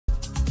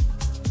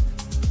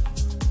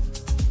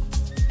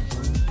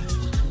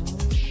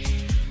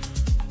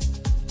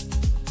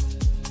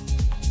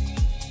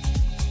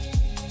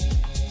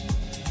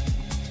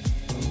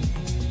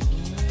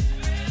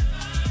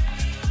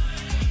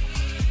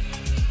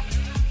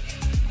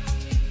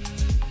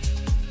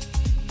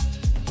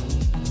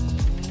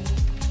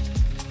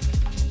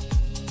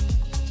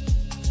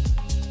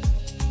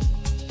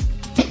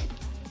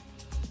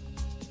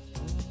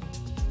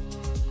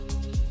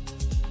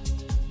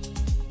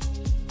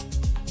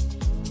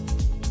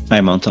Hi,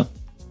 Manta.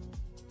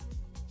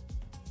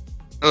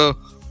 Hello.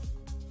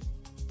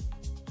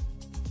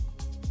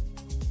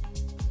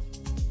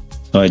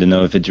 So I don't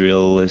know if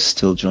Adriel is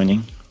still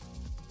joining.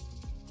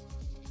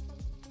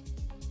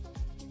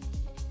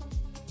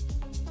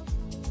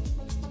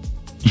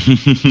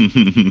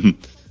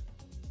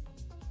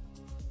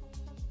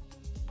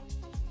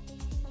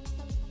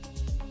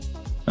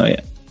 Oh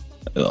yeah.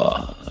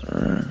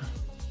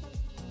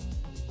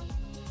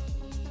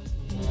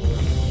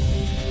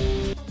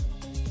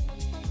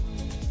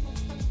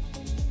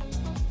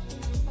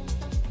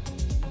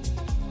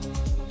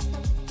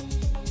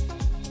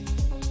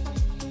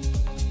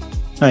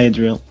 Hi,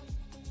 Adriel.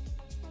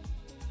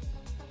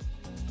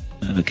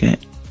 Okay,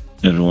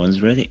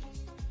 everyone's ready.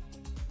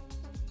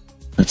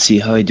 Let's see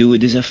how I do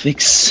with this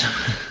FX.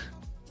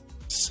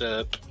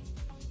 Sup.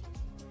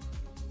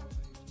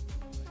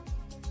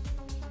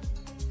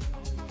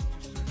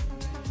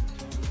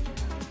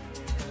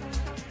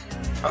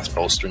 That's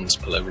bolstering,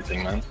 just pull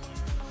everything, man.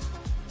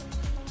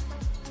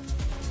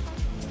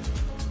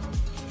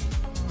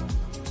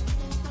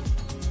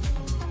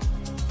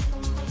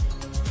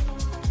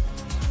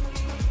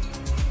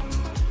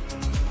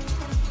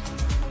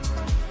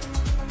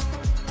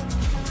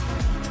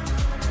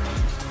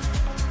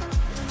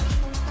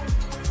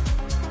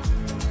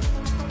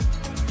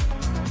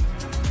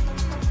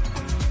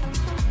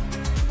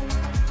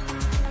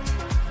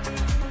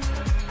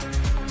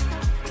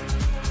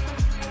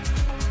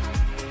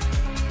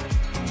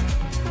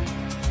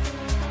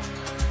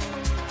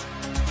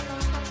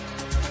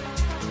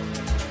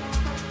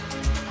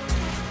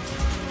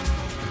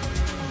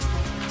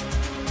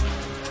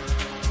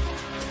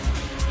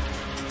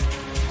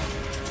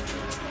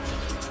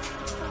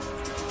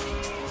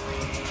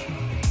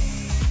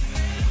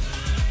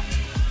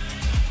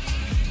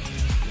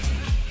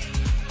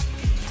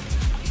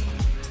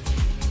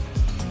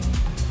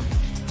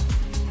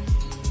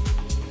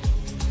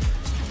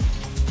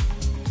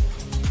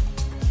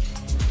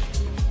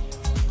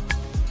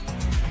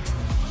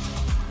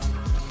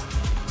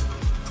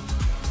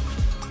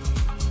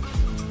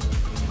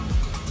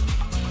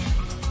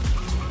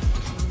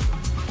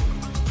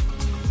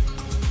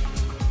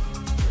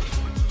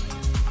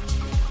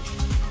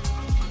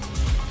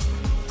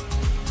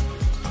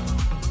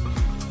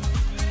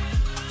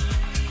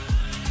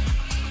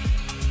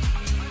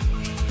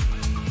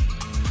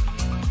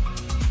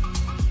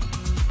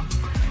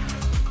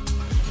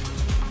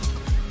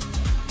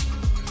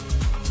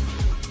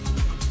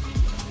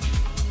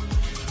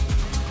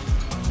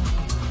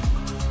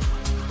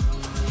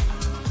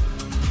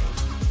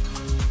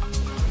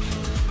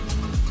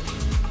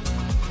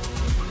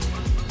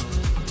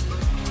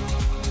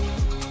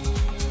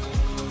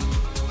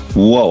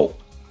 Whoa.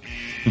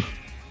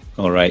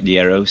 Alright, the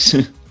arrows.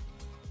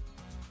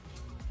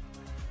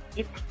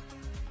 Yep.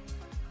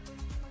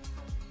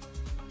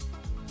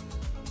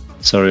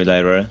 Sorry,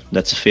 Lyra,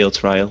 that's a failed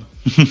trial.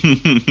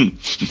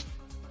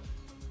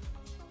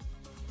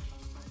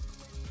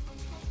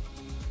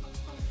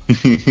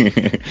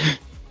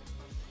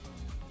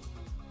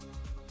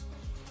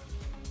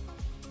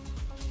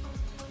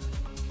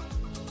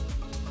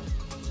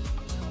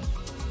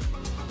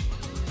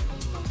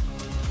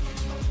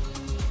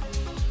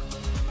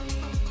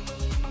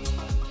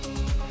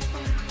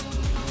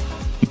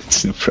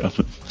 It's no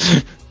problem.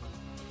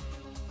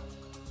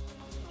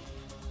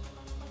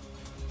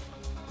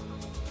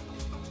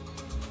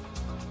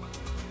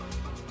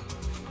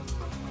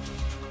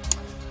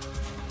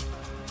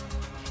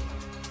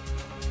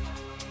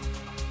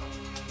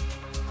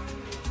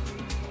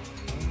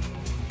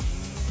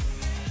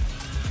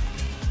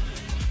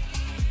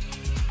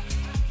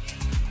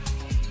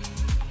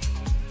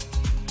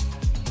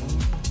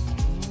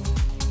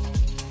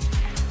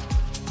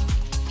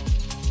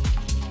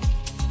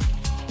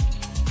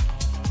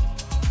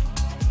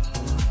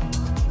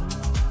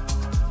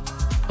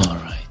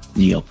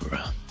 The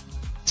opera.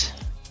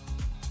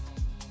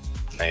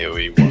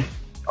 AoE one.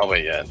 Oh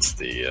wait, yeah, it's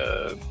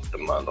the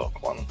Murloc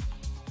one.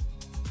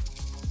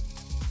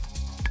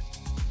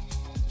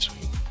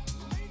 Sweet.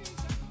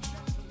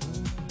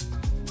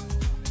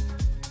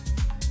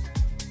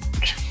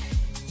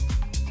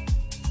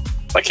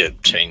 Like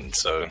it changed,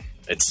 so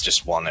it's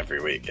just one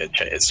every week.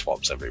 It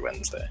swaps every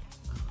Wednesday.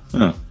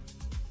 Oh.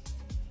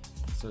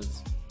 So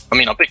it's... I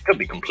mean, I could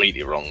be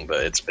completely wrong,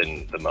 but it's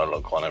been the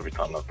Murloc one every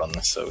time I've done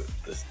this. So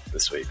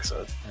this week,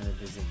 so. And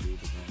it is indeed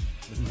again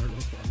the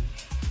Murloc one.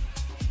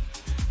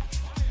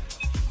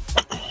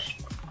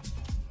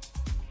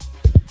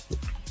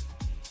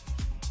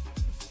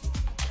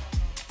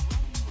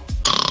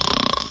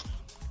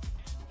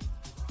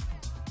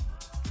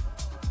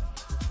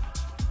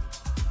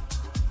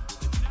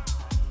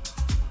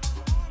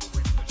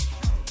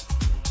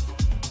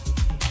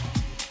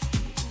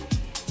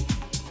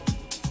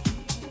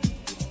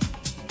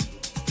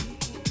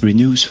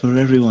 Renews for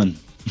everyone.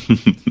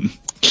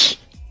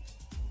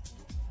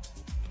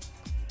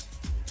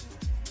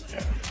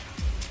 Yeah.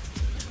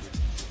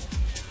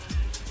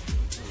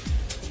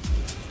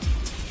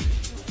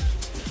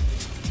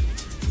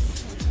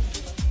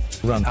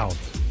 Run out.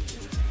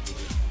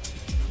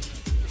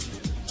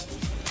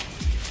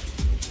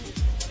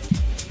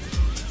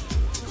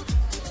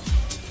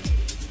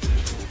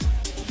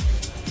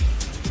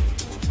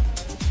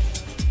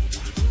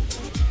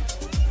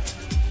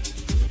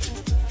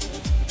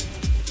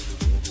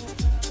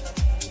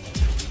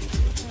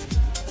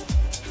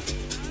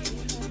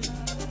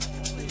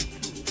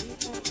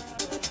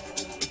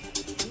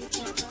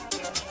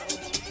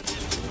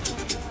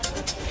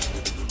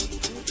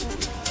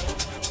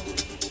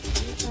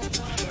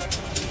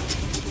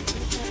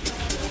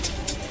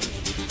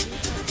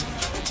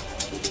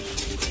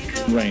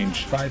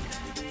 Range. 5.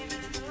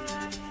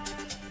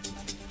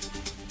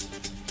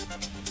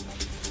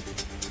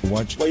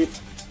 Watch. Wave.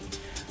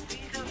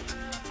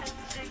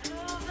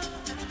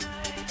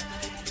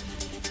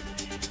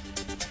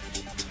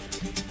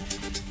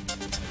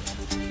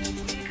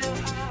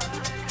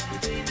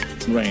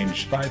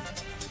 Range. 5.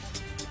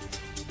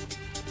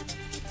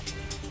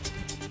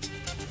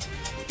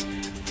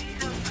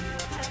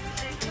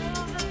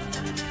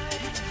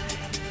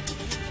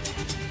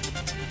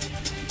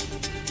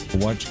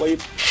 Watch.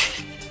 Wave.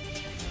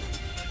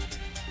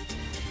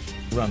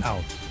 Run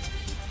out.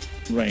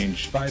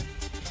 Range. 5.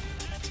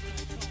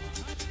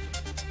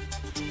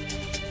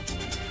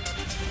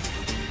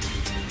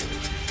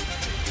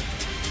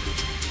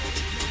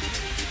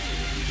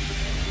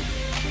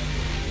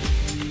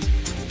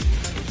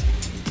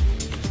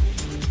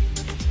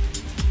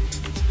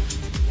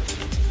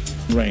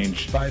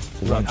 Range.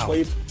 5. Run out.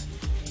 Wave.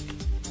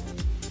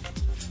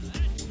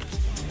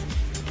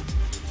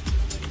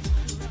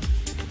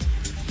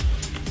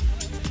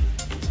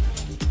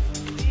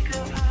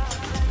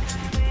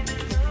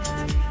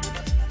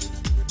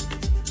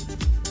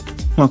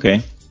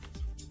 Okay.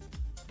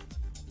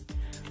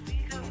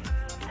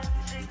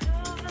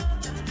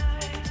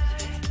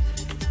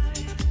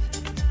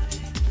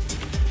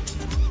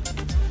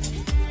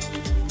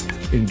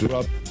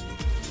 Interrupt.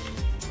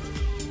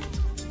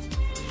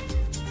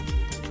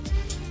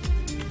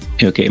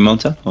 You okay,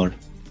 Monta? Or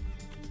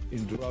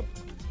Interrupt.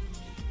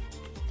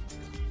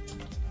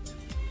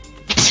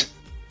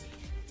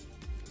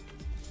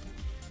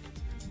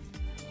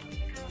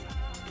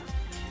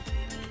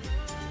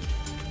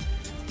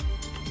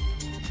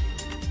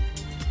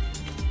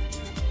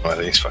 Where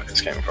these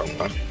fuckers came from,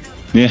 though.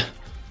 yeah.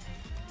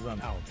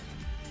 Run out.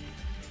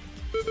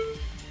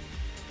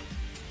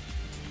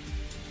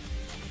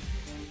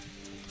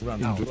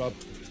 Run out.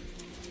 Interrupt.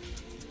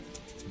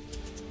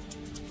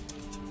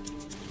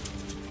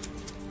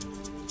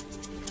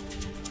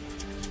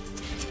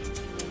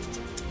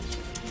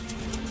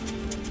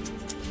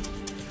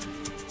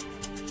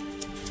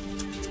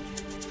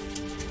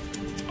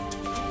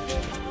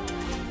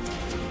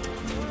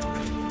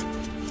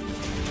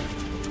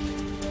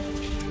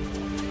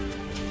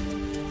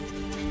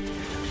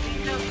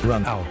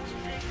 Run out.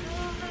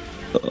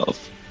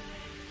 Off.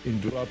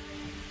 Interrupt.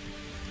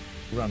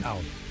 Run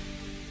out.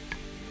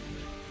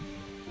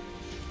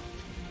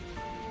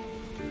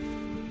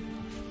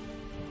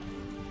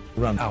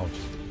 Run out.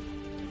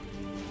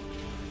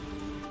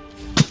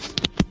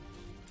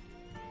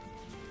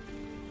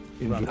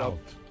 Run out.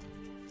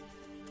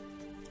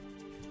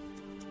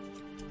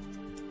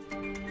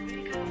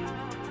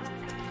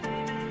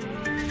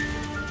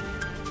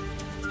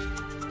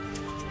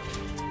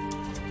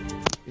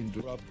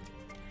 Interrupt.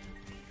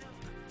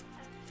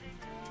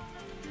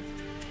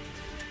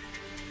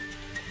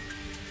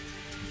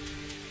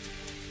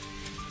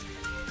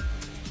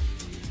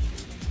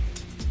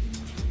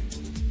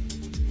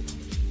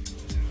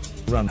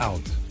 Run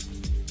out.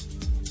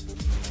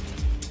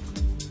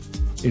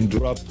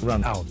 Interrupt.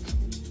 Run out.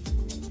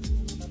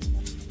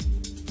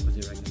 What do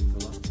you reckon?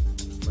 Pull up?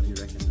 What do you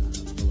reckon?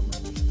 Pull up?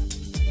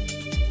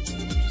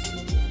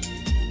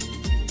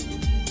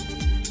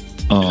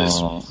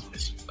 Oh.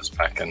 This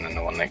pack and then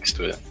the one next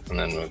to it, and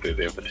then we'll do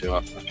the other two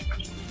after.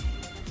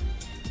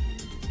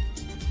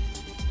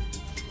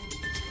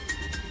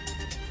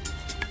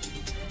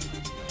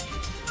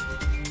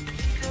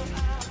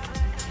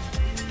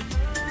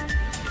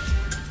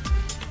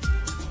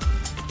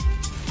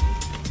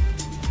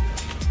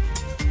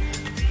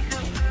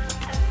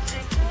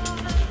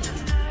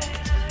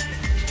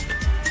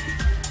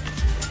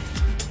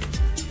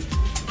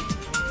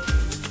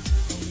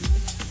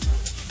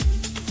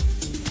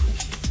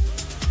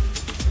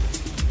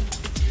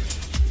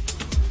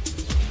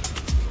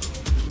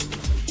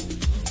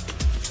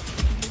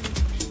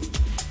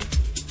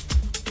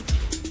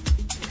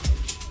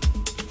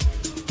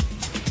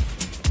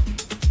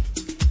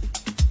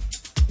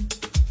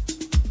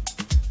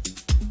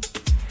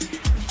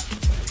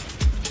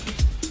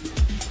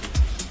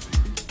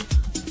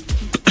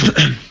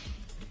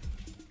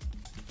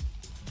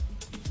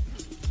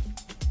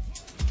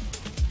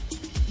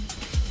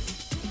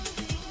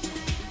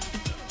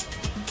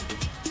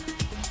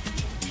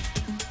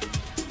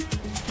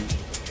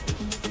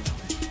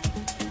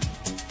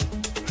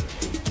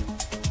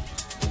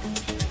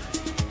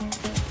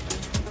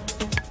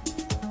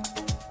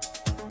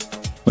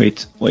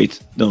 Wait,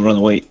 wait, don't run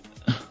away.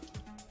 Oh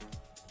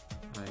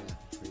yeah,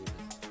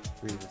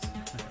 Grievous.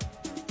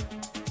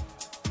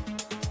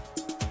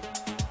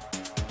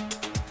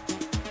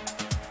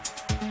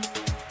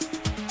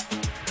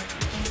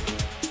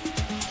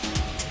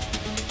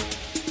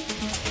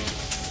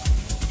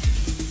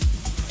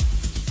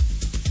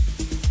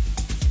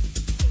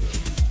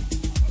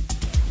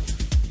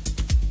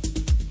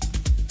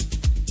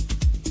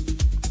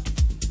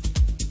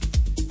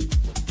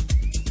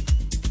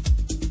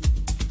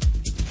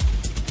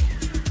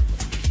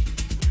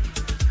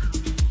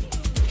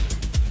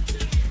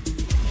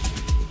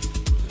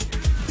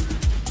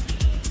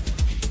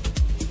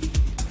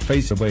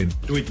 Face away.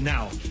 Do it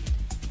now.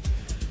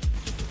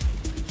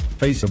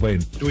 Face away.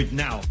 Do it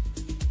now.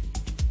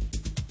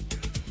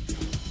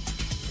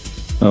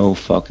 Oh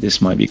fuck,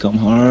 this might become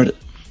hard.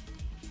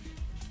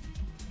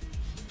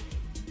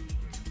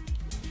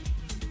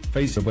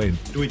 Face away.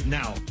 Do it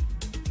now.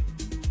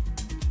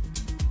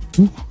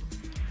 Ooh.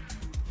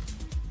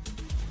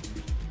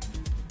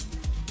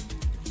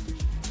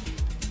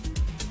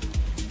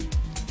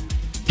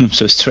 I'm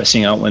so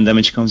stressing out when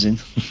damage comes in.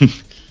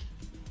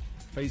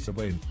 Face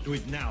away. Do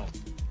it now.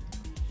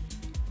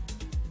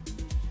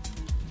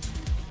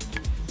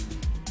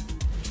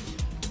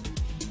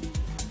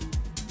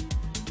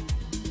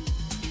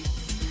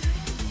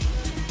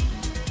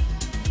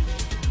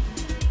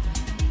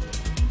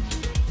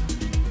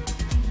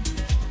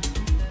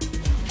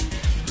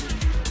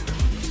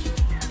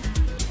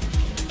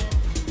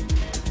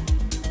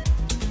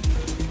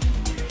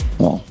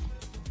 Wow.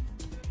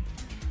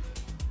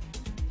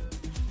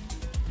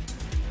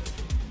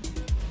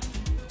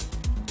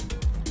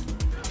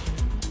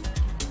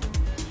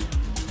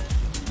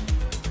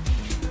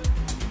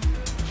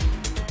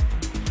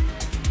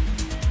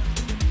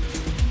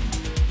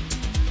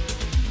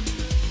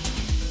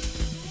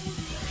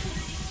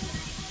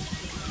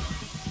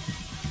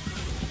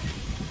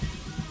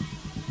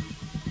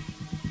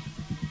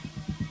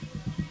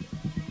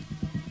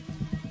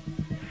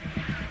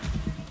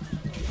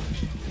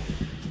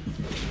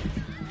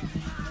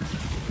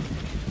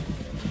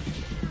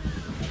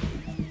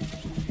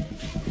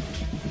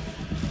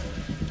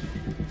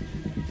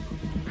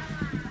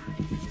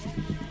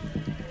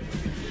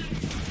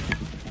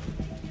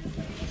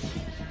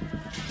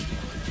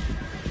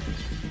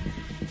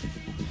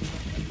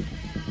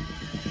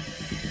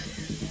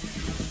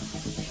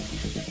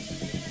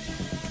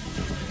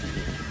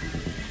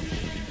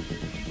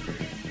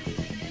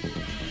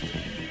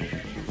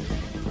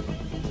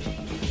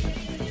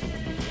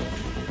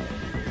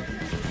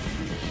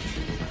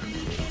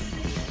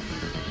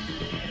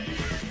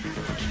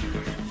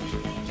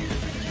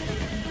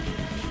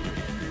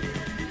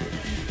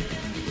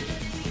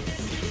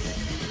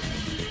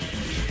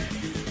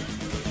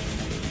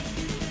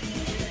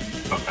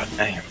 Oh god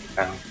damn.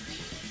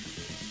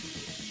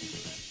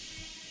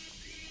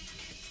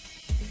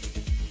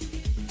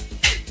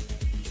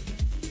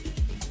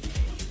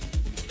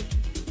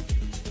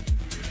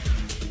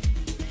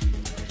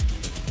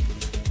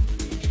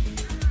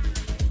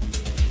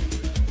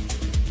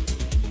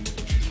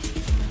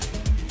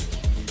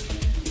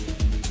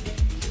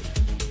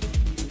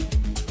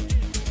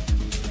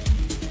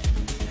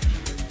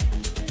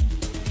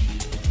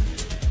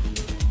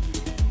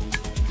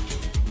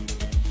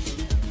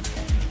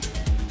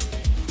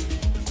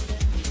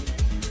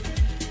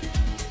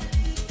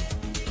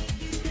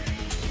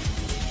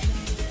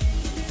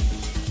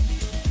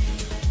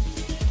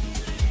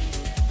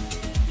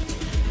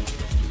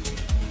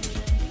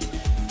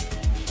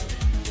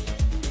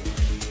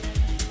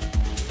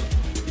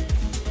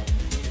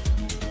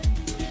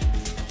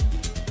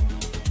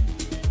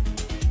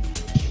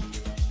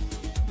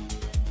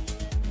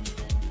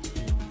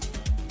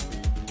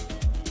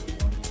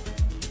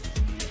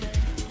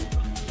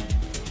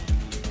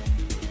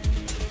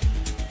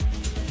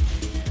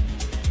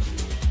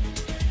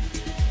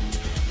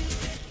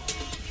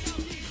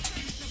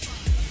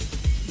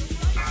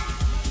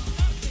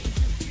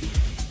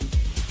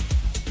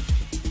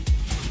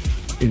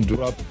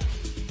 Interrupt.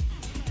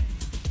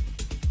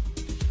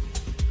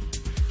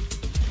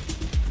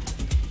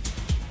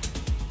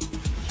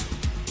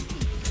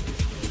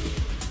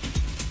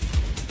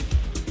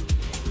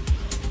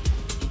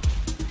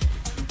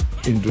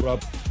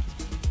 Interrupt.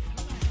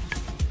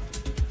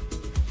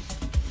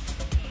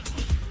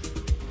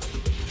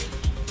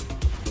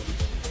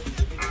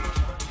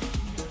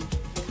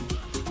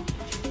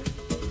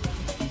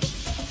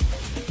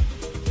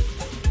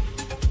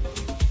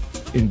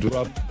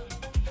 Interrupt.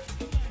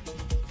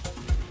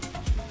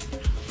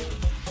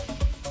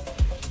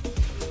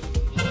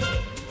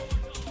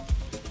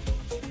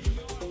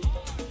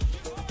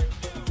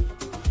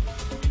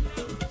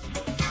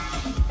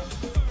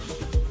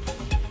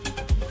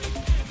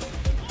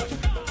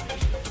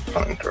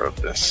 Can't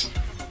interrupt this.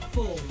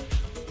 4,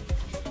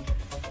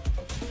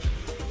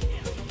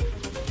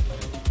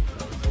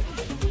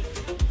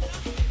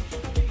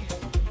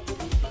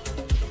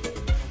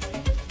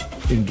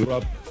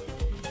 Interrupt.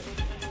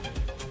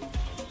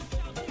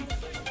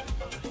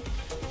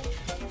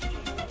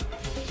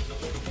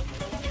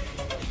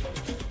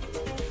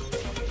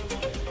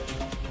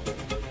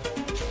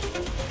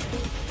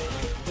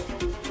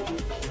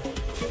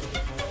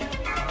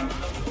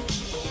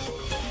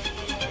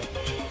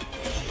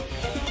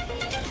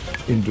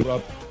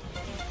 Interrupt.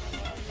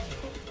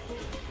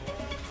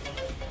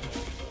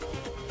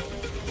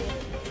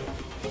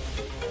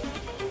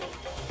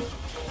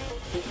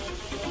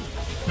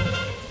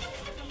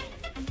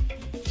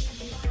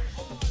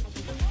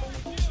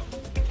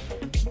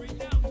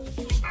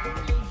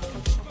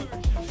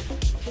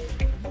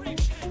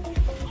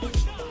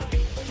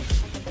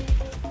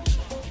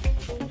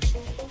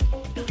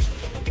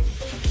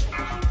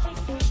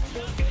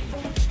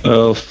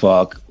 Oh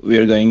fuck,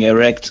 we're going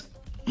erect.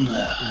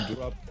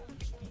 Interrupt.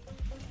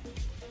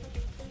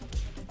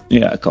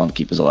 Yeah, I can't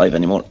keep us alive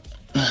anymore.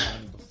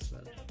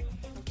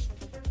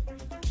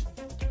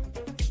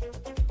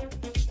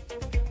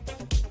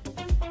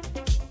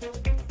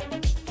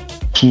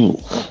 Ooh.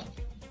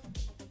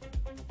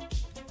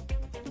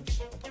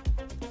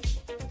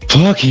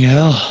 Fucking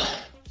hell.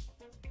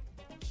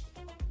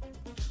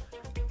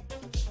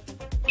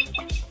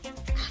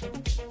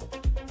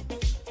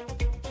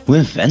 Who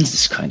invents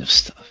this kind of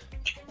stuff?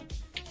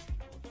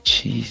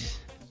 Jeez.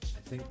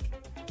 I think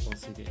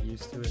once you get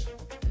used to it,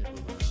 it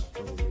will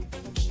probably be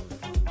more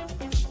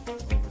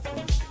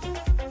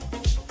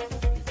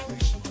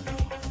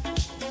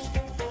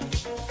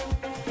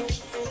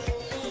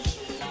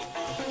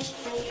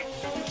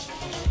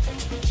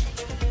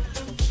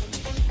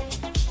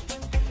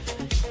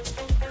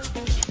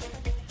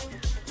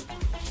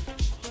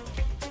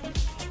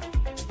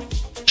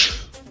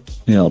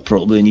Yeah, I'll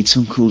probably need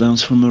some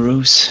cooldowns for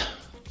Moroes.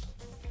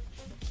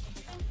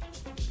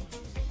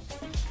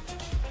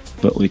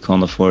 But we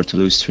can't afford to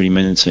lose 3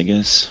 minutes, I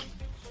guess.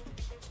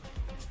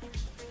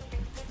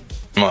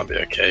 Might be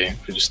okay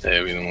if we just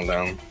stay with them all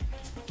down.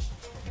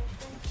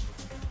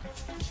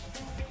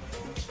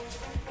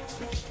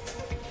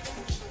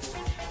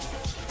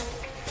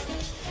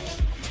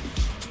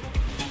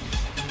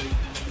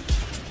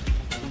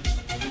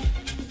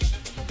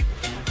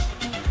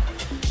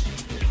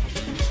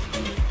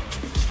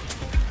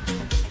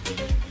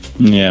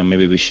 Yeah,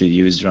 maybe we should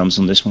use drums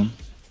on this one.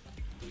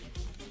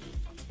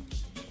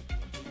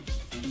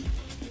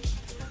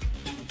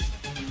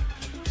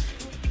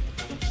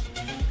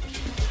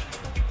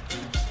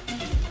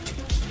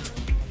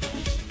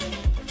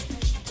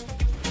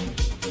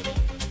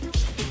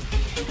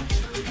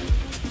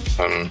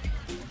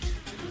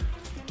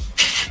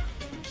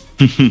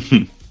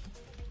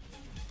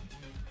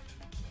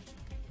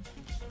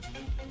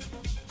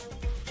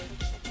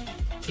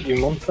 You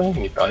monster?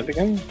 You died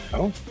again?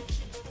 Oh.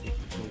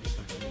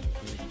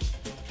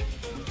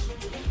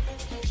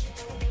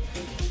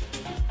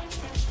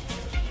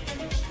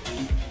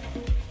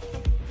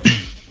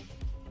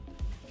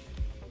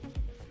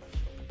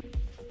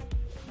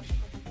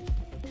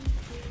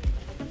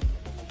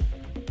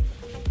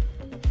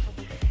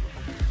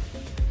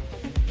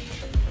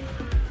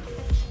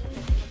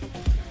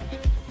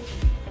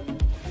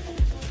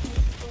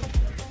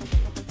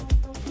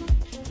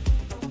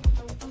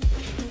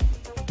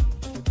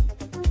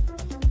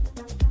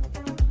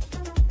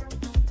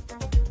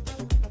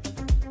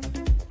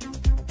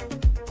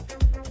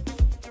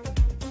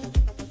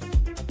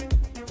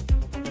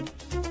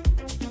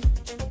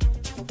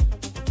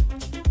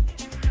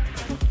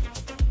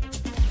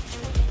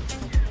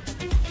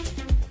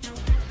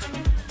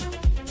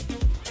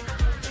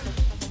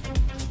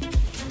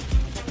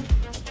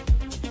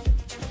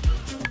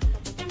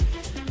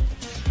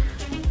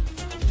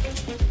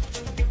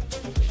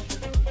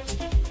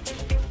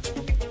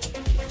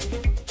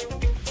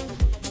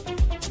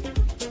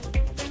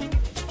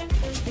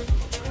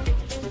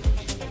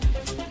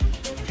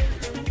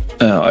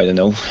 I don't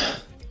know.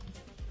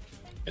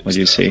 It's What do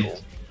you say?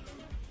 terrible.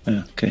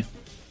 Yeah, okay.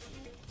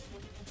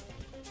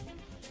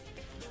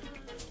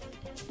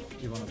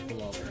 you want to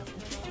pull over.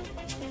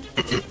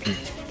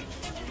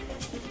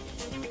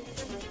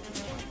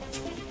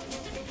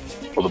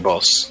 Or the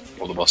boss.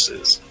 Or the boss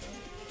is.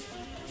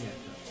 Yeah.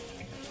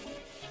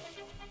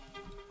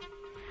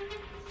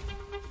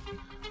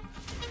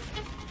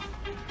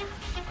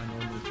 I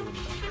normally pull them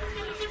down.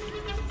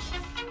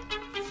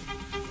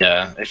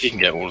 Yeah, if you can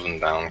get all of them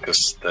down,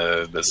 because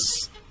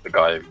there's the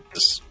guy,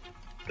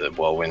 the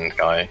whirlwind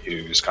guy,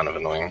 who's kind of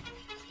annoying.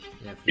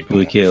 Yeah, You Will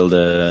we can- kill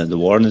the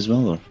Warren as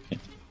well? Or? Okay.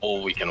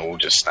 Or we can all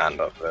just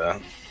stand up there.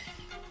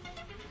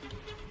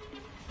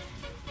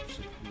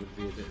 would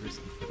be a bit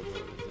risky for the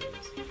world.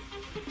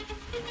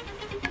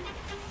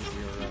 Is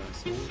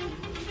your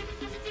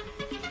sword?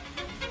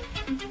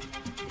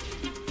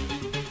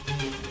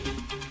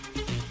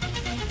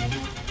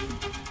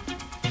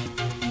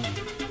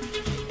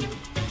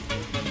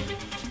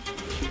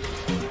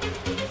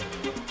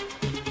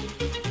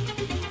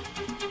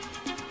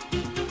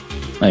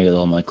 I got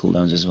all my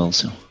cooldowns as well,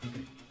 so.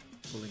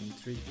 Pulling in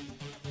 3,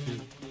 2,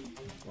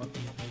 1.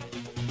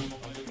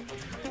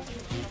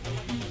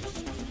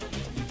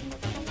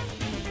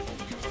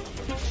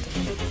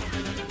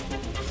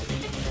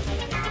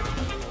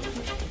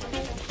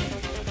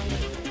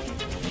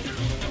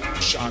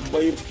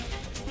 Shockwave.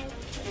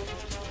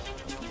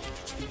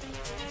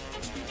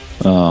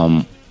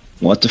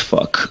 What the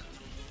fuck?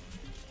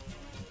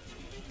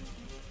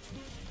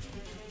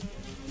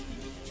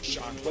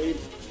 Shockwave.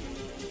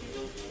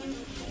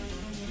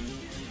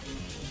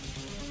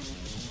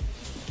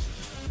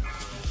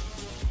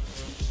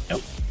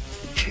 Yep.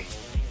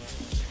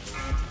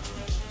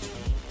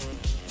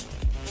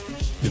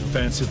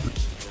 Defensive.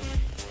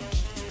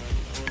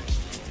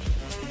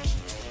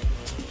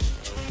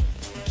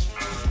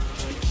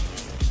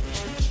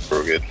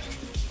 We're good.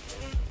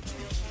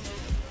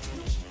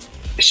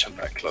 Shut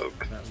that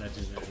cloak. That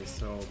legendary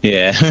sword.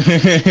 Yeah.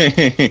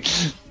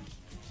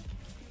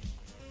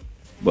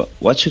 But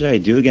what should I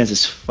do against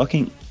this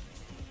fucking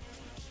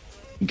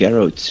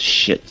Garrote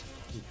shit?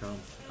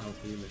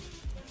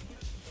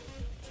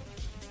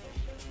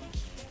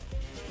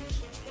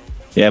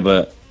 Yeah,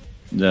 but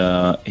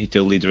he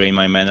totally drained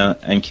my mana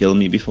and killed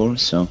me before,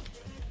 so...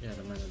 Yeah,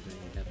 the mana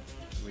drain,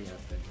 we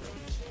have to go.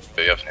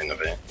 But you have to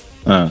innovate.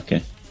 Oh,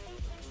 okay.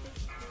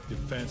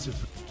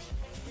 Defensive.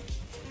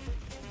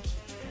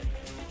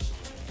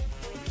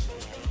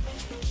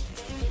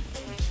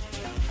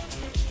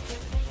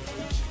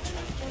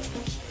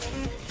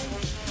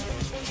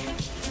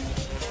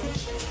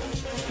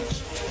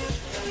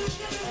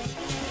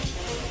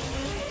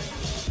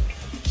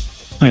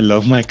 I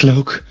love my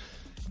cloak.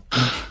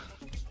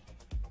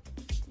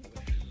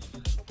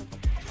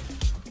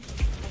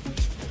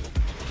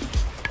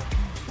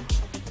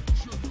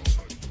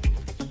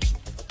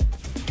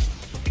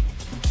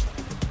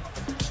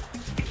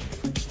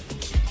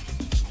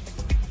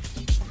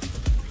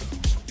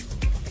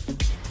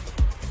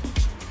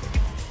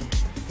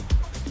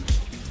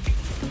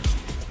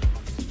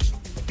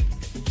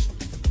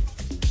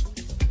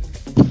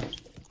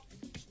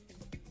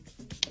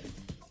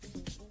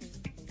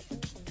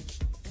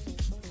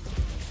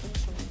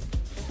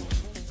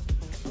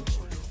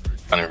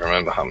 I don't even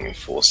remember how many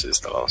forces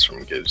there was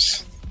from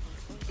Gibbs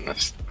in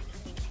this.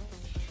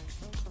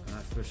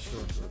 For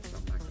sure, we'll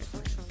come back to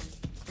focus.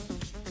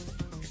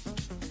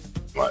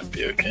 Might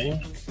be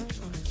okay.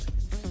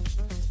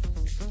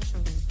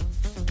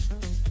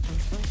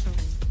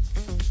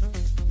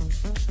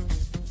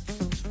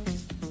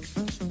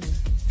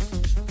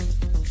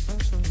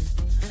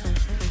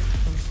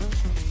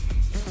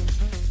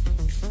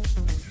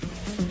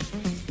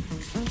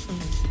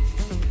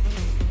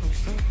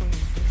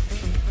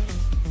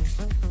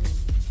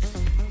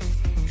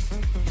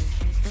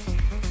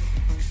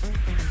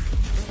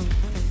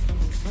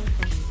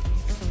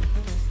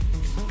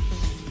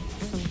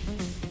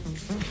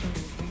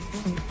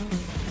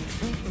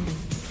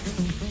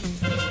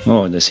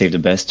 Oh, they saved the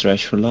best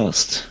trash for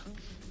last.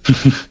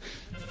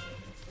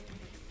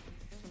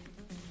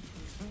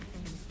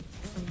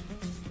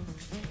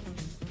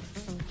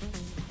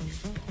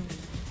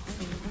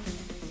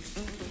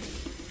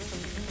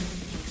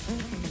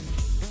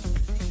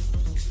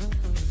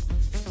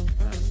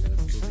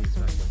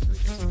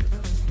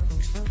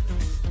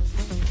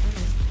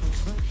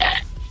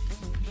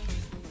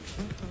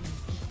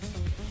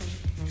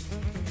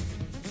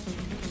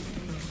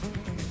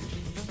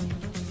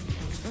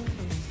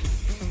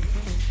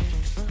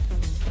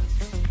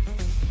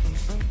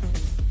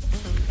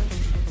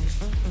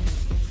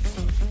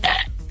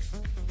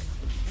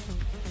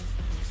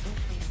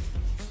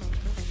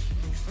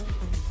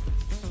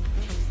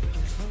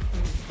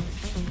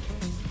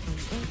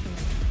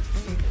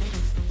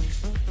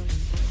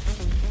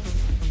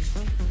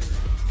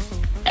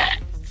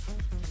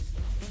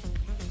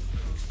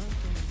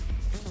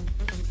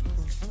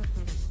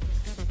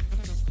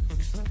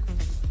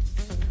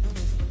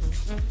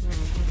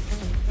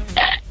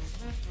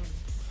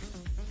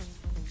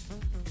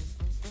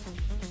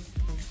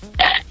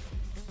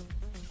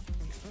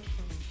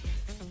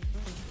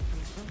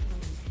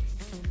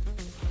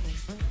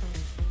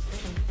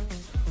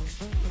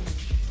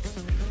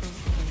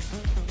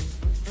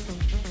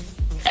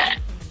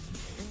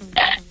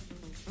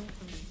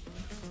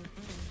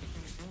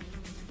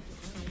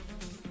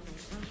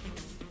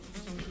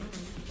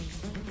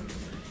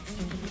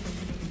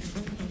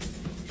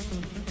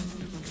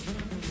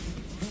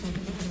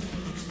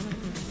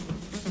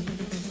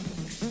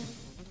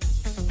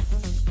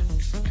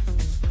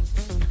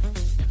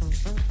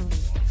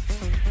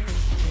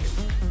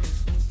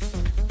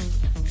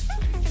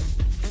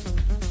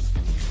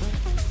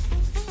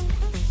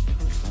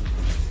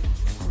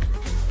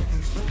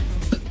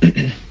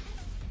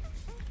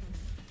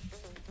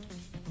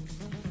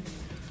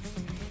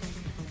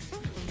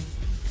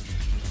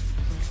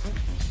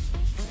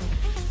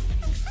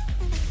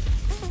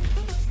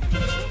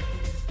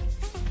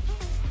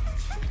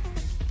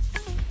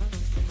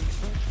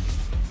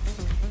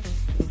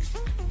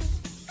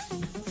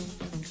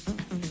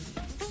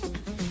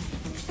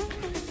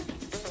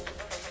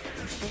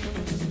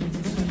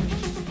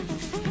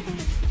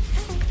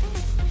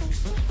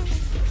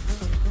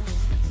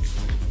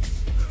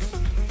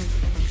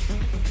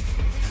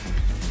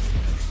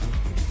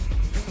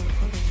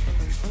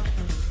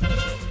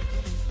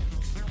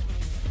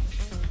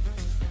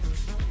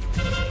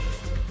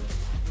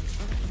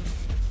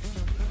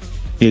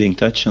 Healing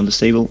touch on the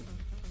stable.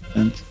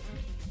 And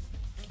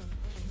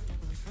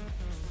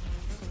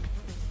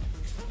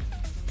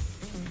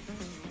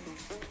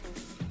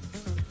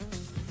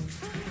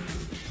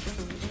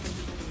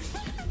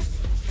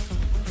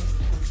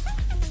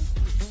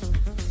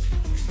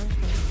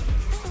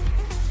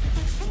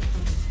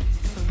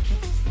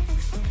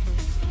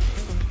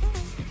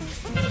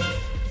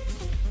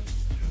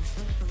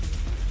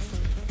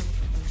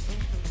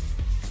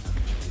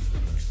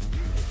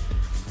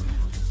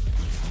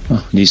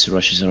oh, these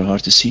rushes are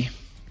hard to see.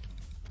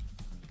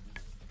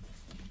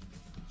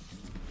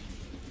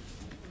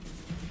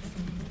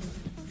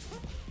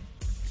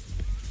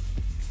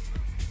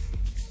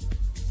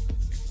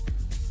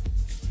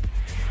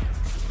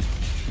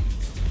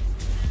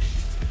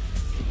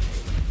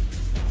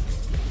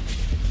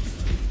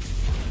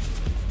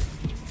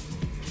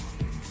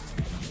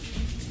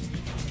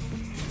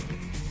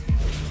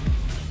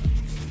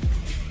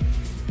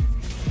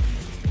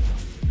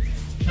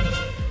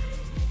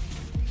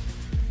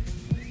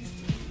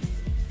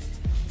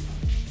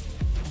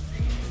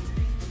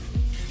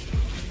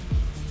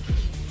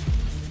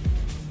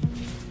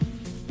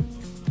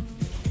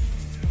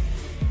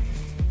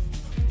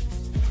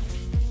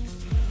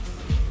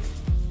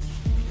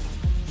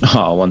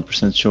 Ah,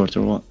 1% short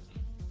or what?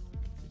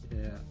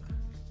 Yeah.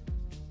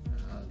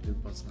 I'll do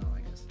bots now,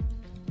 I guess.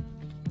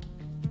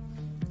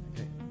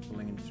 Okay,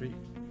 pulling in 3,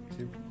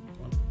 2,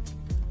 1.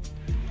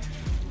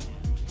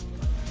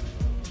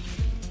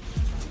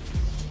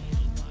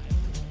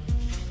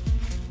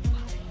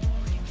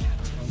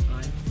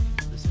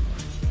 This one.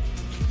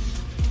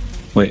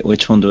 Wait,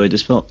 which one do I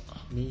dispel?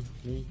 Me.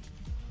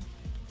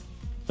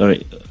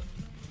 Sorry.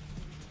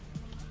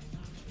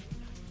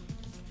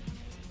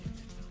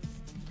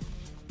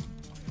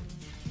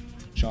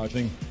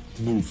 Charging.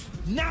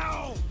 Move.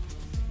 Now!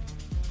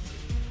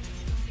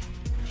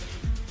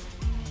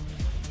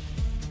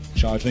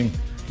 Charging.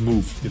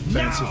 Move.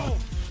 Defensive. Now!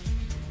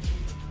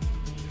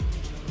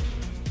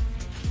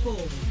 4,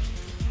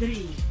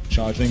 3,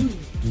 Charging.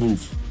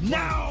 Move.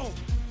 Now!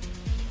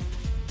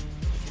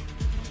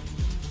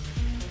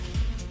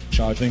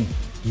 Charging.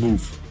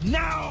 Move.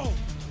 Now!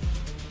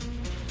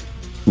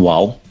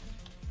 Wow.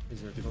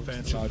 Is there a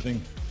Defensive.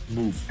 Charging.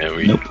 Move. Yeah,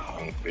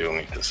 we all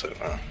need to sit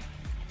there.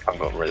 I've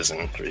got res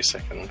in 3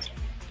 seconds.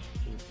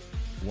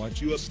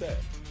 Watch your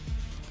step.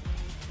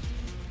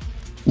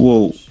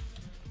 Whoa.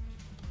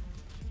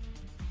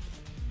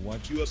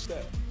 Watch your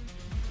step.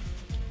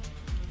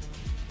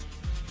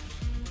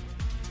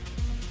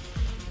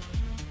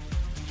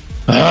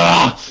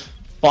 Ah!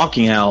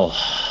 Fucking hell.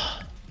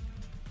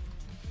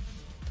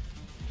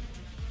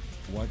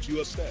 Watch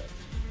your step.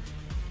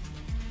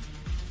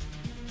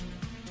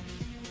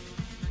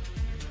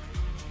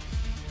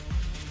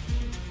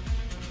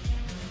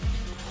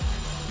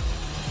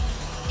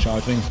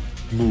 Charging.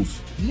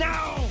 Move.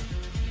 Now!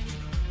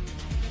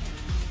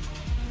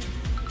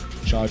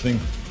 Charging.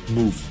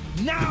 Move.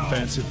 Now!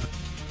 Defensive.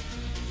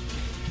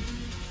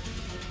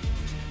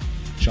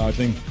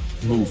 Charging.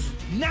 Move.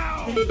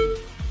 Now!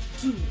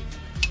 2,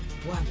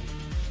 1.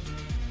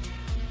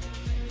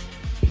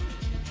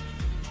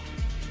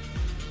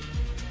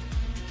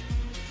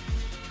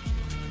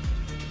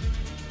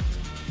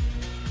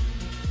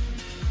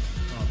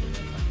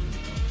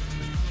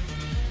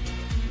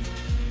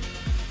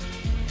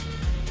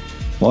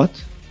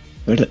 What?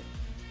 Where did...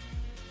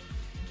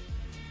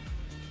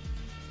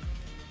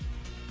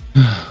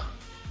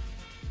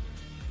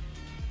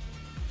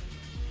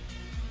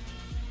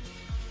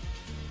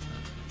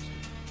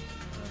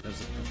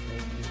 There's a purple.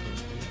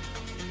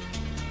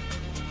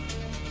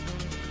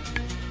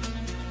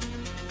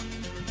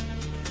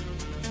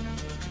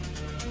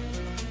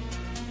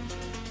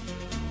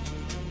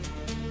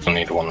 I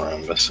need one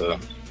round this. Oh,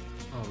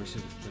 we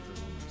should have killed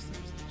the one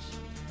upstairs.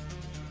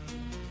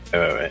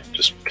 Wait.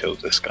 Just killed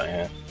this guy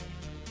here.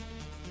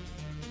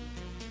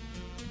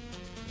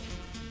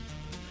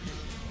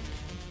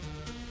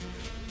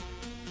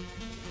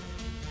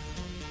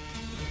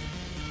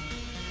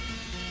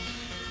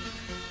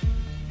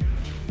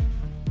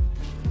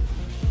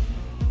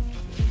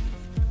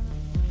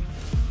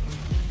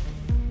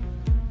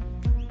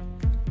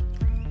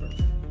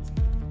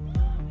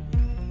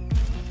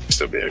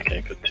 Still be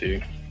okay for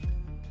 2.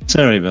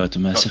 Sorry about the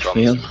Got massive drums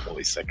fail. in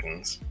 40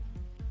 seconds.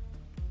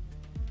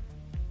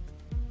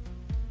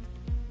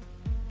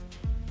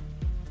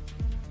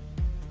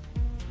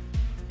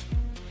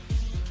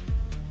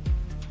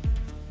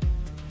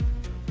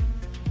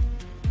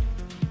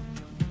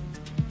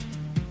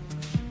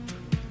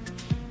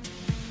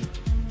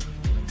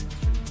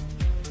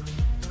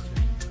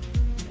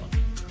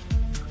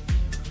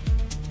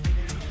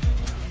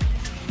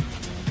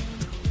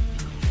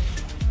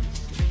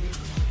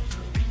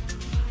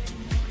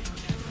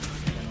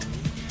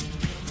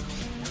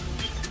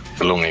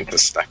 We'll all need to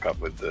stack up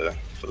with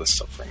for the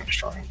suffering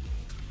shrine.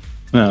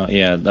 Oh,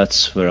 yeah,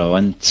 that's where I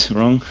went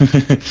wrong.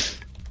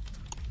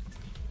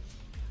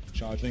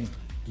 Charging.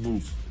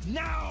 Move.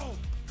 Now!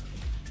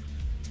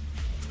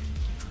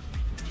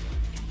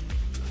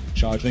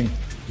 Charging.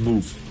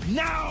 Move.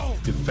 Now!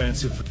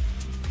 Defensive.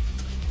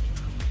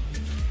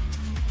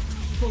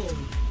 4,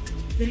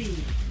 3,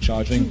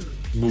 Charging.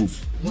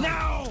 Move.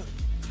 Now!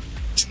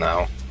 It's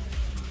now.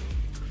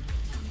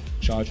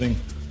 Charging.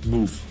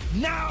 Move.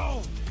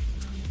 Now!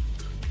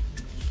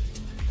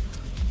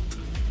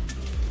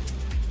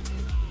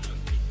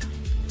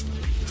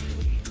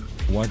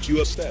 Watch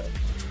your step.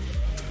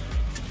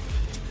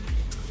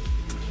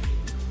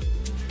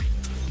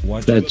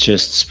 Watch That your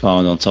just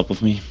spawned on top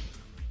of me.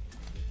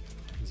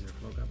 Is there a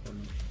cloak up on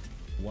me?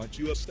 Watch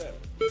your step.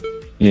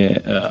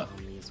 Yeah,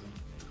 On me as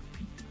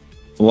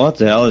well. what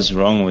the hell is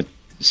wrong with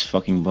this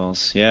fucking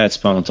boss? Yeah, it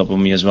spawned on top of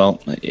me as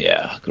well.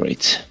 Yeah,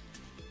 great.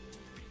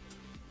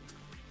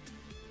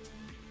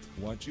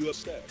 Watch your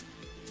step.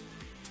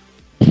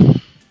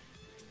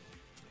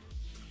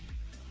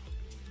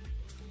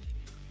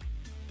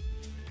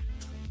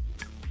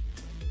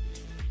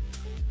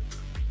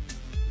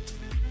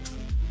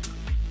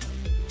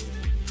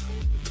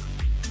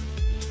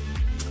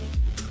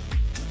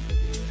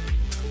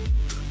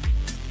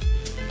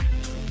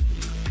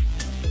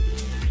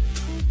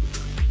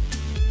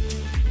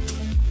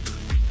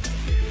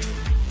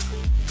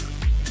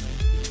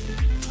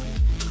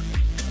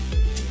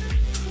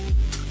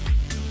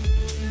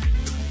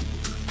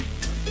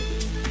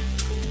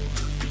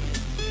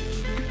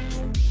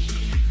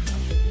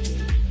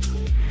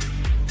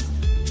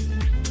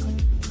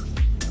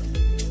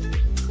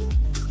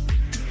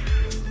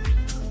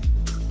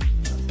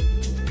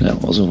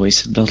 That was a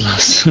wasted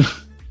bloodlust.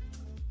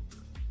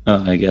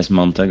 Oh, I guess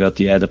Monta got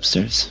the ad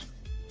upstairs.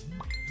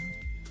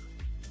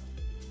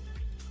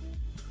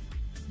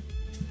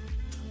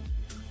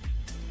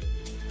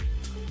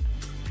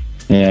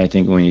 Yeah, I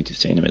think we need to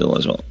stay in the middle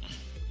as well.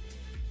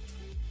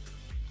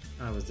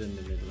 I was in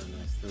the middle and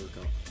I still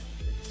got it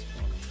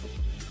spawn on top of me.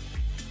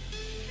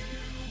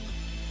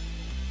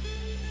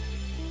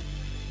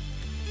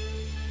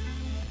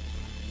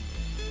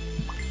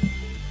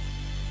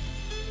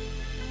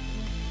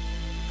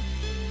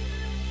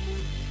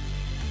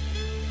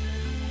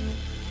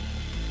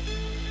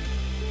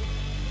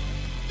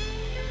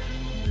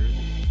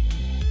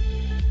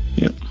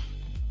 Yep.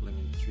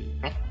 Blaming 3,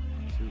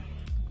 2,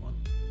 1.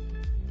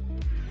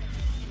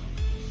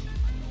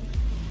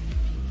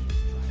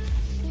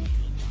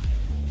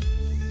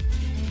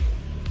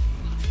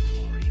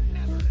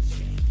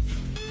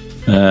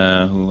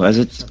 Who has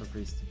it? Shadow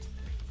Priest.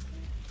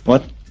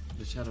 What?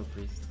 The Shadow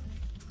Priest.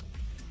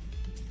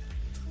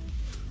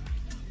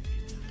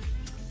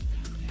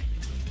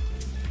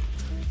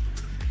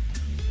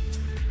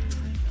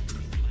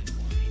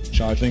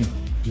 Charging.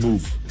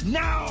 Move.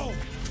 Now!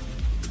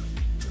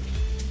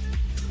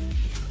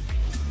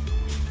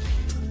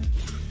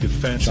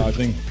 Defensive.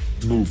 Charging.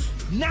 Move.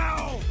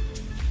 Now!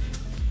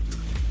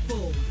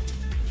 4,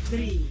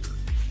 3,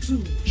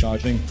 2,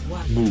 Charging.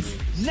 1.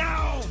 Move.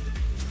 Now!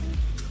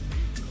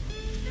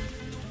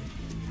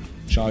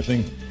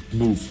 Charging.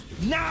 Move.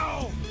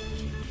 Now!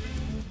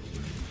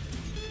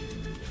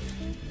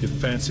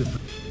 Defensive.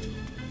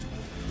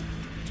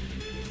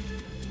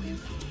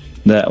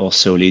 That was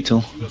so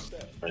lethal.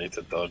 Ready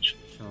to dodge.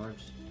 Charge.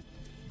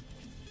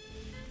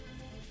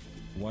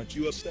 Watch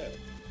your step.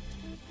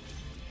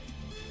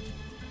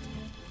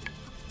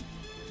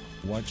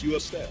 Watch your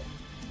step.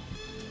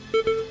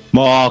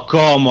 Oh,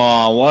 come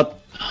on, what?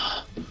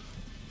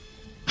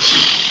 Is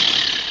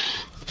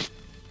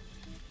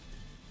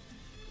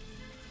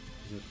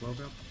it cloak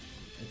up?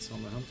 It's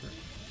on the hunter.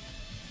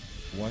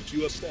 Watch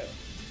your step.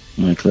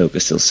 My cloak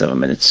is still 7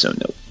 minutes, so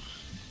no.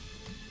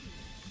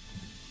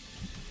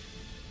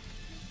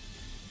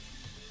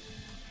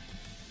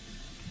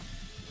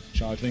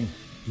 Charging.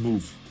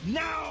 Move.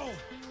 Now!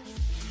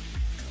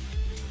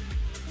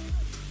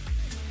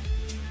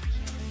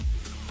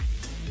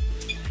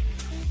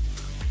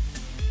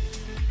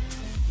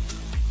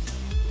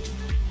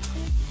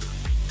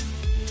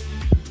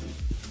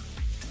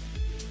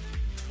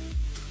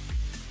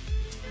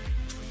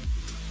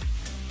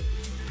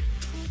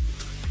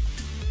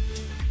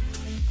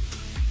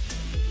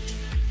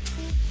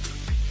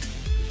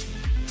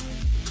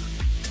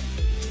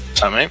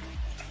 Is that me?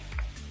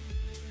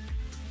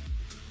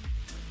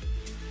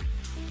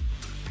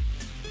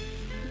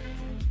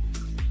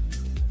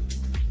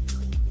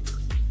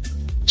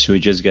 Should we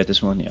just get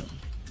this one? Yeah.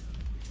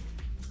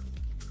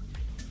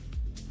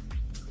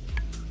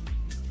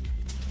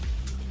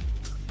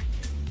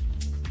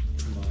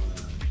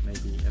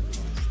 Maybe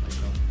everyone's like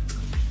up.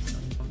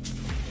 For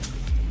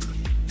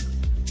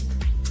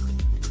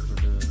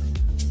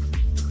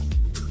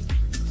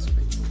the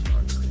spectral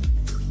charge thing.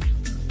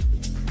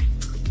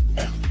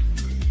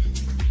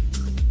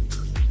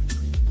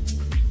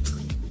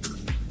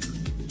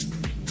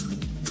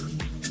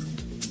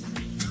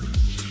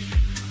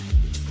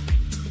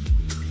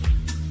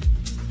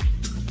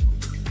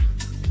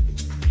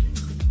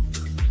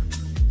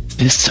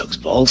 This sucks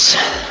balls.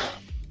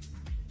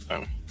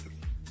 Oh.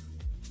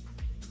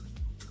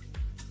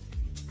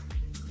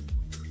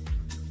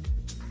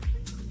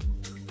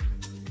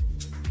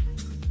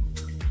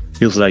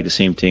 Feels like the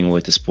same thing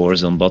with the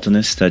spores on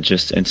Botanist that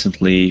just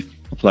instantly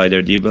apply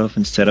their debuff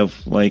instead of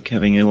like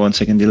having a 1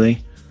 second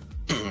delay.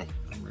 I'm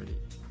ready.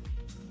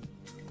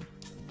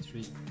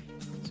 3, 2, 1.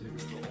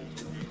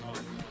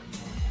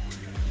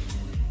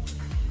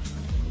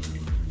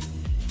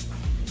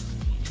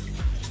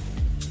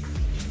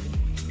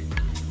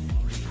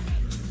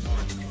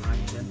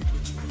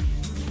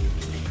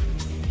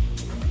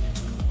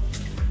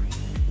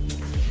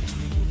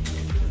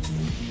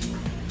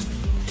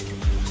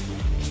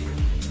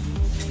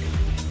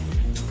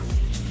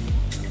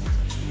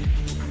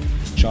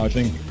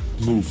 Charging.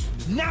 Move.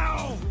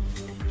 Now!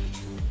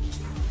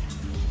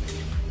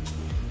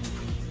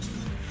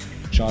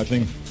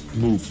 Charging.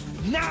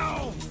 Move.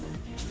 Now!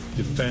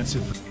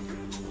 Defensive.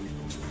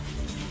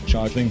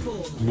 Charging.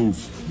 Move.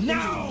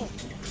 Now!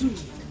 2,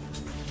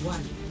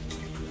 1.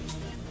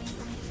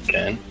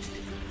 Again.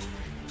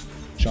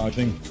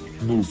 Charging.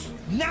 Move.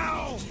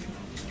 Now!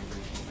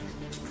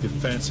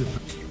 Defensive.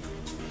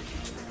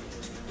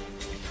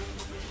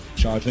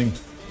 Charging.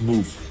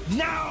 Move.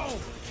 Now!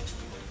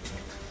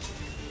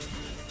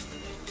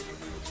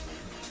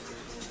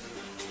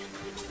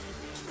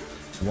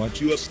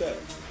 Watch your step.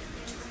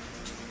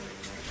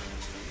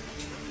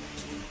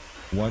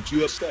 Watch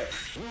your step.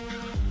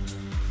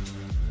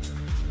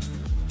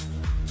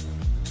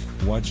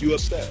 Watch your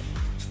step.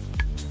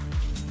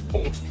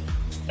 Oh.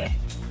 Okay.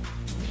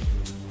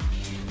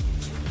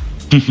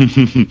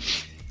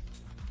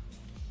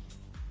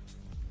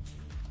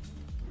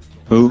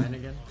 Who? Mine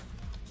again?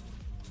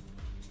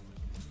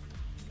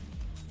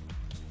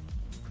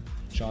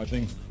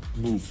 Charging.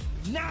 Move.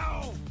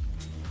 Now!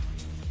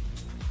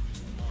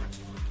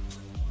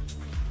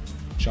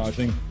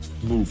 Charging.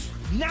 Move.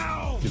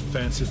 Now!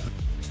 Defensive.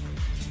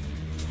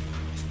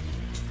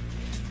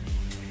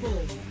 4,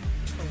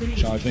 3,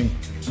 Charging.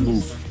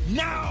 Move.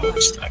 Now!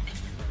 Stack.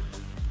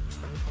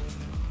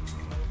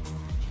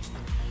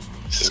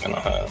 This is gonna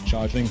hurt.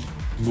 Charging.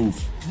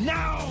 Move.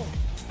 Now!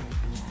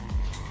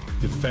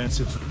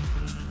 Defensive.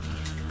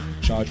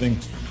 Charging.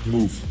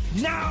 Move.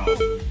 Now!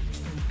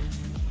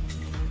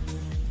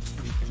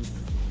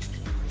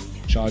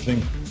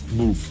 Charging.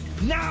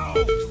 Move. Now!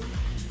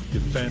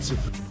 Defensive.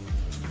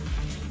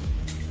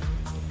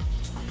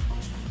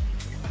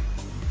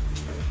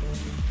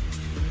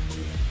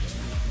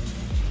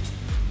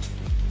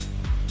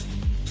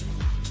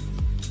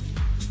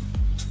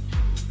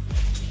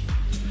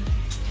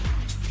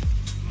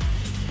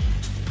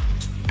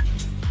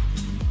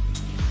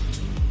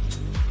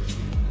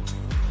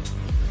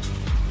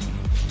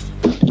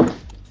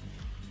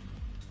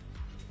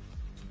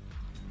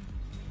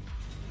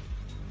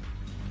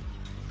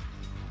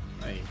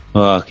 Hey,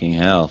 Fucking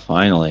hell,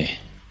 finally.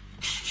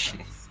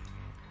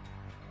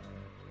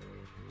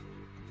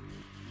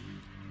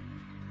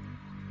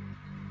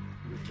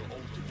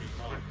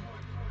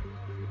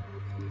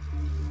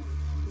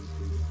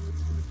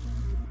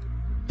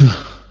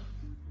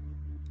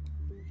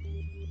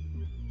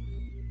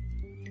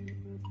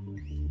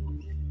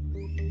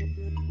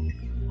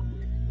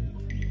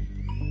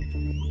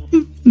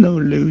 No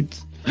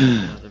loot.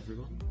 not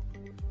everyone.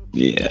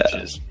 Yeah.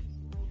 Cheers.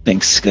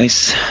 Thanks,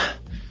 guys.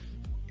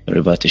 Sorry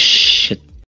about the shit.